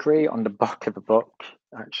category on the back of the book,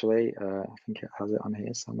 actually, I think it has it on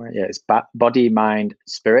here somewhere. Yeah, it's body, mind,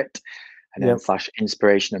 spirit, and then /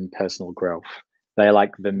 inspiration and personal growth. They're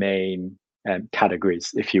like the main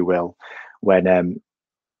categories, if you will, when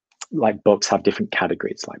like books have different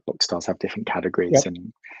categories, like bookstores have different categories,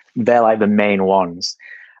 and they're like the main ones.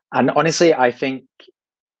 And honestly, I think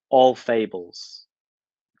all fables,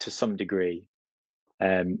 to some degree,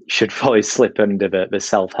 should fully slip under the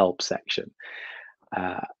self-help section.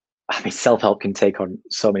 I mean, self-help can take on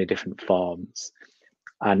so many different forms,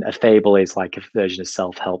 and a fable is like a version of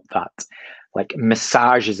self-help that like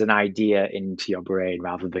massages an idea into your brain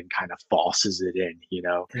rather than kind of forces it in. You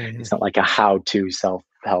know, it's not like a how-to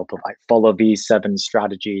self-help of like follow these 7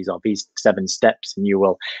 strategies or these 7 steps and you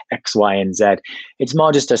will X, Y, and Z. It's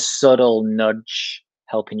more just a subtle nudge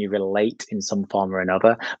helping you relate in some form or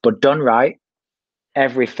another, but done right.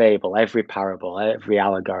 Every fable, every parable, every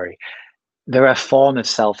allegory, they're a form of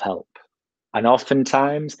self-help. And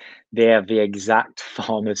oftentimes they are the exact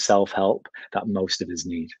form of self-help that most of us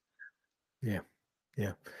need. Yeah.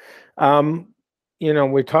 You know,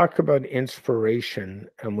 we talk about inspiration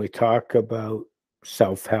and we talk about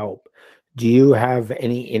self-help. Do you have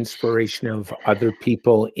any inspiration of other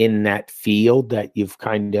people in that field that you've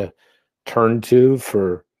kind of turned to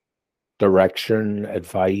for direction,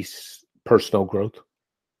 advice, personal growth?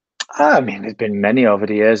 I mean, there's been many over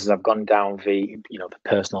the years as I've gone down the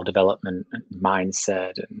personal development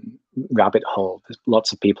mindset and rabbit hole. There's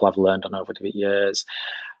lots of people I've learned on over the years.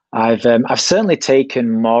 I've certainly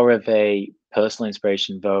taken more of a personal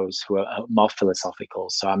inspiration, those who are more philosophical.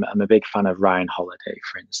 So I'm a big fan of Ryan Holiday,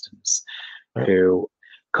 for instance, who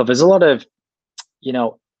covers a lot of,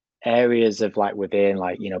 areas of like within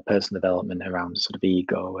personal development around sort of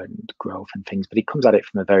ego and growth and things, but he comes at it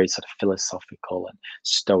from a very sort of philosophical and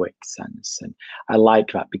stoic sense. And I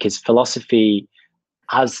like that because philosophy,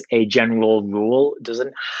 as a general rule,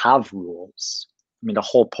 doesn't have rules. I mean, the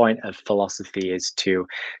whole point of philosophy is to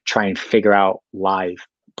try and figure out life,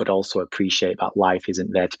 but also appreciate that life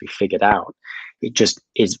isn't there to be figured out. It just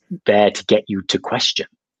is there to get you to question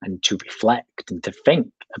and to reflect and to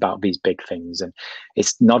think about these big things. And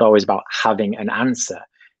it's not always about having an answer.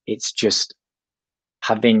 It's just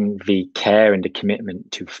having the care and the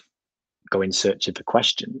commitment to go in search of the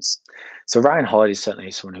questions. So Ryan Holiday is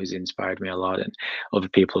certainly someone who's inspired me a lot, and other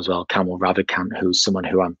people as well. Kamal Ravikant, who's someone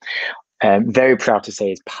who I'm very proud to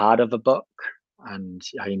say is part of the book, and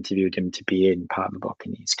I interviewed him to be in part of the book,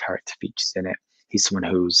 and his character features in it. he's someone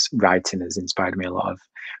whose writing has inspired me a lot of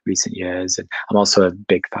recent years. And I'm also a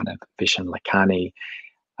big fan of Vishen Lakhani.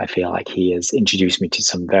 I feel like he has introduced me to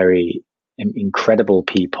some very incredible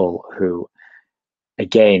people who,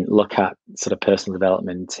 again, look at sort of personal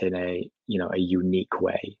development in a unique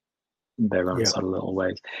way, in their own sort of little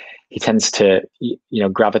ways. He tends to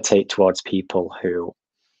gravitate towards people who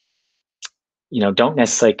don't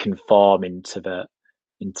necessarily conform into the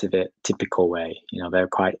typical way. They're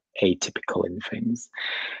quite atypical in things.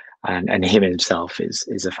 And him himself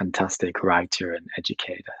is a fantastic writer and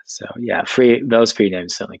educator. So yeah, those three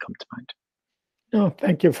names certainly come to mind. Oh,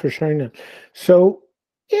 thank you for sharing that. So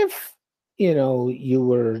if you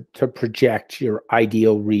were to project your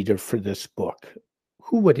ideal reader for this book,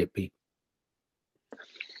 who would it be?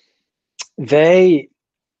 When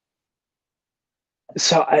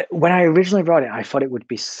I originally wrote it, I thought it would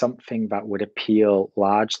be something that would appeal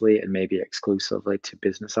largely and maybe exclusively to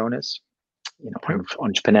business owners,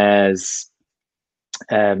 entrepreneurs,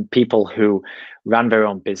 people who ran their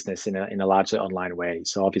own business in a largely online way.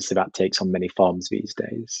 So obviously that takes on many forms these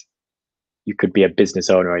days. You could be a business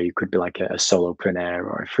owner, or you could be like a solopreneur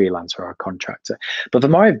or a freelancer or a contractor. But the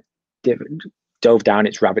more I dove down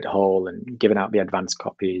its rabbit hole and given out the advanced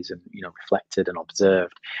copies and reflected and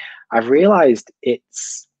observed, I've realized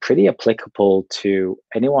it's pretty applicable to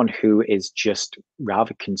anyone who is just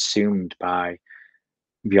rather consumed by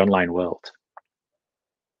the online world.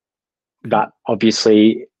 That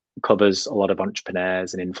obviously covers a lot of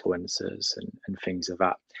entrepreneurs and influencers and things of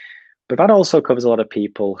that. But that also covers a lot of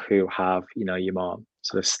people who have, your more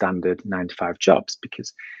sort of standard 9-to-5 jobs,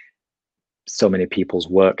 because so many people's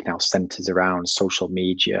work now centers around social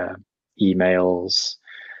media, emails,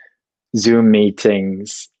 Zoom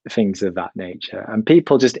meetings, things of that nature. And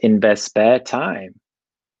people just in their spare time,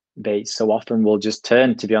 they so often will just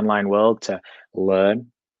turn to the online world to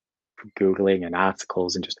learn, Googling and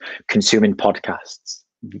articles and just consuming podcasts,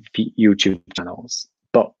 YouTube channels,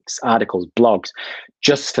 books, articles, blogs,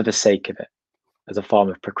 just for the sake of it, as a form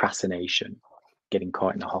of procrastination, getting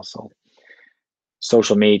caught in the hustle.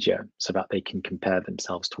 Social media, so that they can compare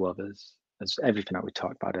themselves to others, as everything that we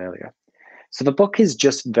talked about earlier. So the book is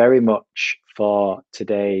just very much for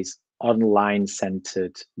today's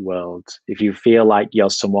online-centered world. If you feel like you're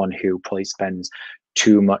someone who probably spends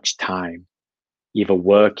too much time either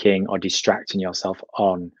working or distracting yourself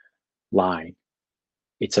online,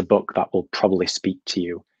 it's a book that will probably speak to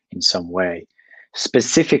you in some way.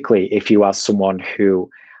 Specifically, if you are someone who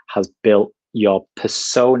has built your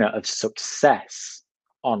persona of success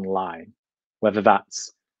online, whether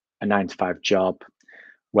that's a 9-to-5 job,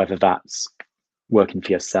 whether that's working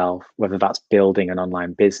for yourself, whether that's building an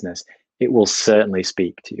online business, it will certainly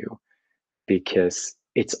speak to you, because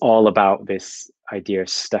it's all about this idea of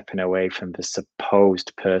stepping away from the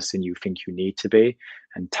supposed person you think you need to be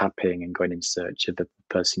and tapping and going in search of the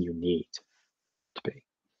person you need to be.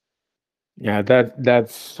 Yeah,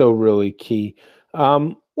 that's so really key.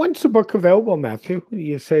 When's the book available, Matthew?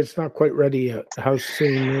 You say it's not quite ready yet. How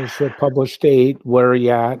soon is the publish date? Where are you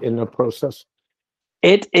at in the process?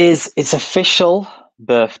 Its official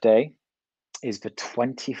birthday is the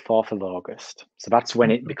 24th of August. So that's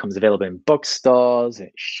when it becomes available in bookstores,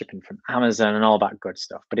 it's shipping from Amazon and all that good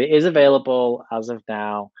stuff. But it is available as of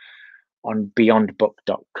now on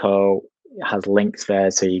beyondbook.co. It has links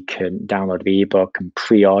there so you can download the ebook and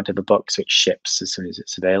pre-order the book, so it ships as soon as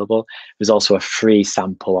it's available. There's also a free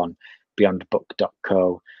sample on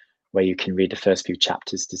beyondbook.co where you can read the first few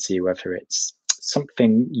chapters to see whether it's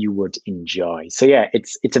something you would enjoy. So yeah,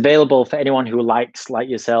 it's available for anyone who likes, like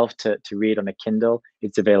yourself, to read on a Kindle.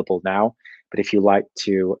 It's available now. But if you like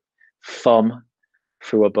to thumb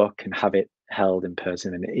through a book and have it held in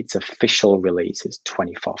person, and its official release is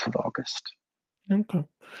 24th of August. Okay.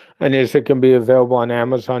 And is it going to be available on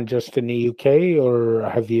Amazon just in the UK, or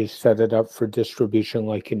have you set it up for distribution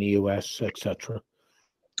like in the US, etc.?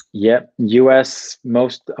 Yeah, US,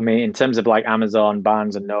 in terms of like Amazon,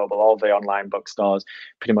 Barnes and Noble, all the online bookstores,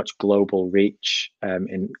 pretty much global reach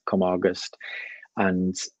in come August.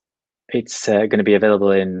 And it's going to be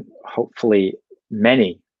available in hopefully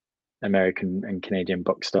many American and Canadian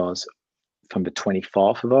bookstores from the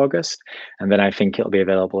 24th of August. And then I think it'll be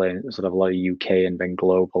available in sort of a lot of UK and then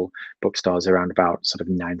global bookstores around about sort of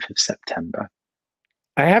 9th of September.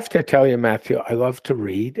 I have to tell you, Matthew, I love to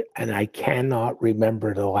read, and I cannot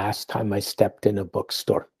remember the last time I stepped in a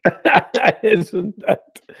bookstore. Isn't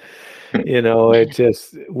that, it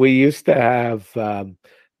just, we used to have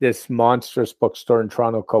this monstrous bookstore in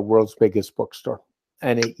Toronto called World's Biggest Bookstore.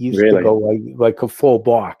 And it used to go like a full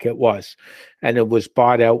block. It was. And it was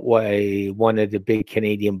bought out by one of the big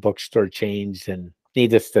Canadian bookstore chains. And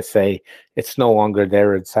Needless to say, it's no longer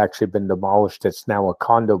there. It's actually been demolished. It's now a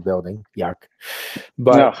condo building. Yuck.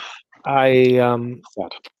 But No, I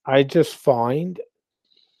sad. I just find,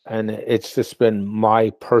 and it's just been my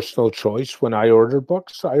personal choice when I order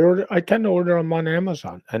books. I tend to order them on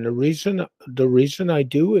Amazon, and the reason I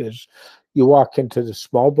do is you walk into the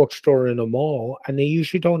small bookstore in a mall, and they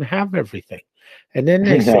usually don't have everything, and then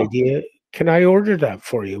they say, No. "Do you, can I order that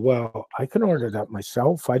for you?" Well, I can order that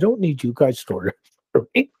myself. I don't need you guys to order it for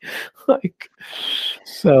me. Like,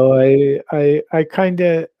 so I kind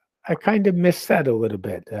of miss that a little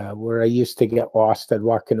bit, where I used to get lost. I'd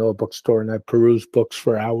walk into a bookstore and I'd peruse books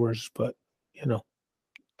for hours, but you know,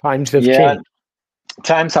 times have Yeah, changed.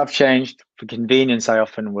 times have changed. For convenience, I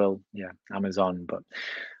often will, yeah, Amazon, but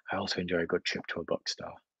I also enjoy a good trip to a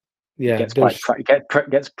bookstore. It Yeah, gets there's quite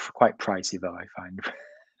pricey though, I find.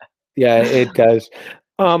 yeah, it does.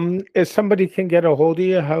 If somebody can get a hold of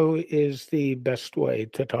you, how is the best way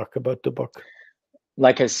to talk about the book?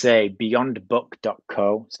 Like I say,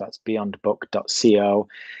 beyondbook.co, so that's beyondbook.co,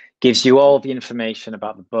 gives you all the information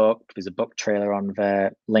about the book. There's a book trailer on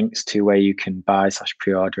there, links to where you can buy/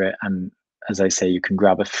 pre-order it, and as I say, you can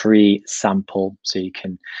grab a free sample so you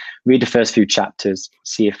can read the first few chapters,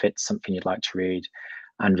 see if it's something you'd like to read.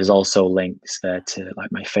 And there's also links there to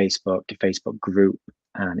like my Facebook, the Facebook group,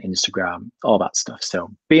 and Instagram, all that stuff. So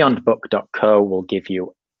beyondbook.co will give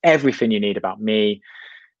you everything you need about me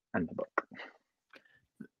and the book.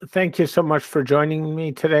 Thank you so much for joining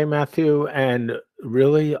me today, Matthew, and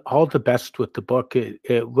really all the best with the book.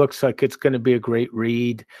 It looks like it's going to be a great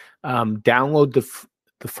read. Download the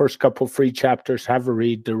first couple free chapters, have a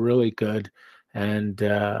read. They're really good, and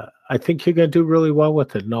I think you're going to do really well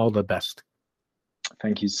with it. And all the best.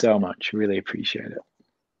 Thank you so much. Really appreciate it.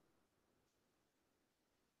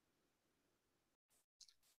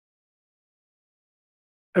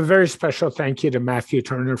 A very special thank you to Matthew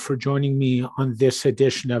Turner for joining me on this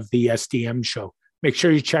edition of the SDM Show. Make sure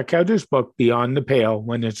you check out his book, Beyond the Pale,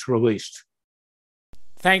 when it's released.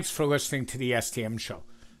 Thanks for listening to the SDM Show.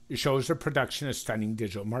 The show is a production of Stunning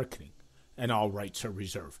Digital Marketing, and all rights are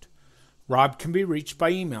reserved. Rob can be reached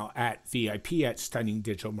by email at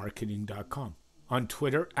vip@stunningdigitalmarketing.com, on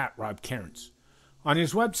Twitter at Rob Cairns, on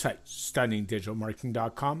his website,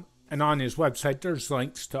 stunningdigitalmarketing.com, and on his website, there's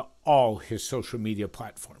links to all his social media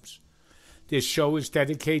platforms. This show is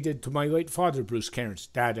dedicated to my late father, Bruce Cairns.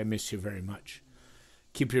 Dad, I miss you very much.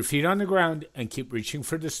 Keep your feet on the ground and keep reaching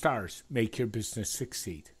for the stars. Make your business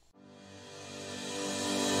succeed.